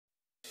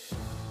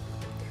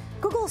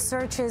Google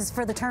searches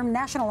for the term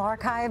National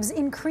Archives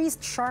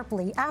increased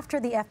sharply after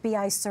the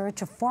FBI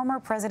search of former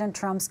President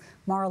Trump's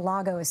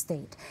Mar-a-Lago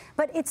estate.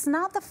 But it's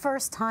not the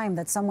first time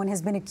that someone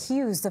has been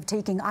accused of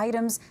taking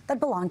items that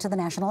belong to the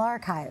National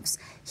Archives.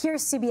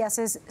 Here's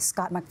CBS's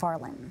Scott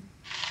MacFarlane.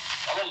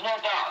 There's no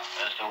doubt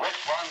as to which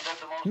one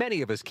did the most.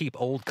 Many of us keep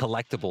old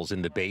collectibles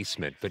in the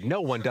basement, but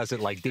no one does it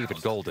like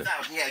David Golden.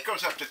 Yeah, it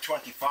goes up to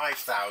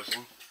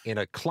 25,000. In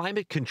a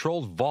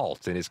climate-controlled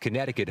vault in his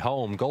Connecticut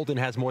home, Golden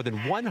has more than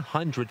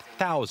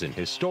 100,000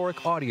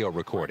 historic audio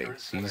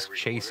recordings he's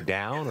chased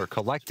down or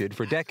collected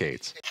for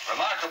decades.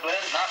 Remarkably,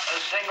 not a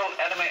single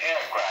enemy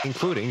aircraft.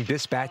 Including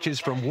dispatches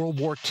from World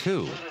War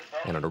II,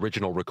 and an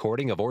original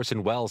recording of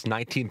Orson Welles'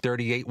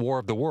 1938 War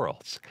of the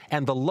Worlds,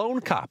 and the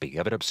lone copy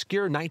of an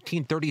obscure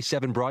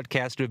 1937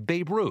 broadcast of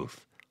Babe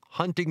Ruth,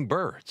 hunting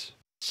birds.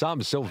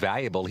 Some so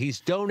valuable he's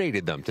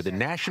donated them to the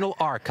National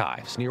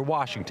Archives near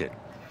Washington.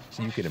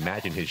 So you can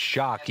imagine his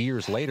shock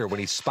years later when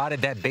he spotted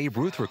that Babe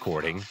Ruth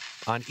recording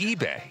on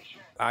eBay.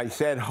 I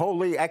said,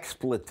 holy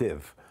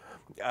expletive.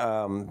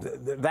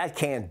 That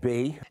can't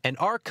be. An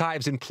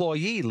Archives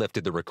employee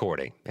lifted the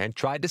recording and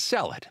tried to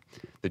sell it.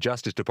 The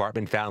Justice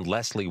Department found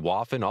Leslie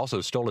Woffen also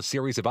stole a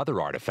series of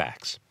other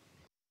artifacts.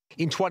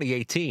 In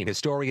 2018,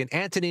 historian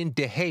Antonin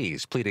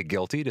DeHaze pleaded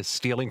guilty to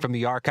stealing from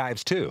the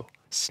archives, too,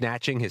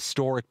 snatching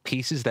historic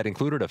pieces that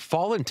included a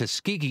fallen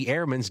Tuskegee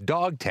airman's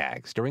dog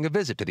tags during a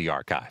visit to the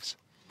archives.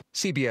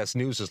 CBS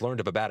News has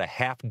learned of about a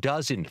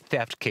half-dozen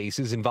theft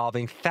cases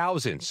involving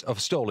thousands of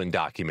stolen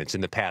documents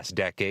in the past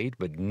decade,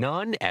 but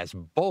none as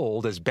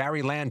bold as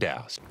Barry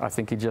Landau's. I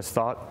think he just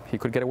thought he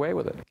could get away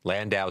with it.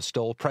 Landau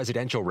stole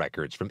presidential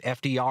records from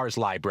FDR's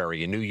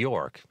library in New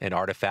York and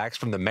artifacts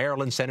from the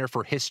Maryland Center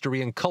for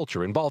History and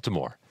Culture in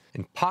Baltimore,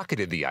 and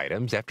pocketed the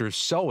items after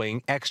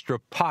sewing extra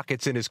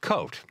pockets in his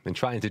coat and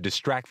trying to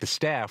distract the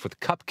staff with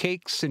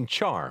cupcakes and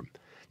charm,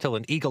 till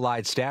an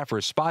eagle-eyed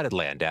staffer spotted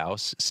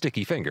Landau's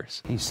sticky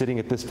fingers. He's sitting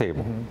at this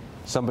table.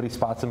 Somebody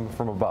spots him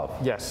from above.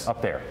 Yes.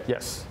 Up there.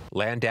 Yes.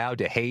 Landau,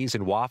 DeHaze,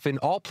 and Woffen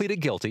all pleaded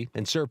guilty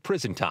and served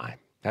prison time.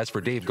 As for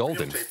Dave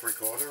Golden,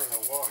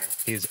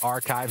 his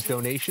archives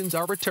donations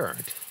are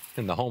returned,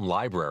 and the home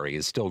library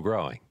is still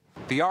growing.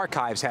 The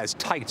archives has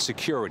tight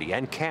security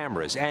and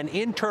cameras and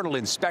internal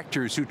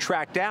inspectors who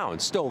track down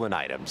stolen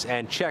items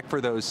and check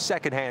for those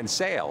secondhand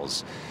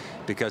sales,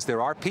 because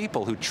there are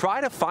people who try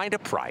to find a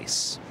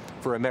price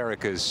for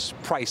America's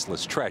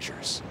priceless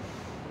treasures.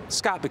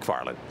 Scott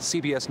MacFarlane,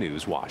 CBS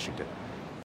News, Washington.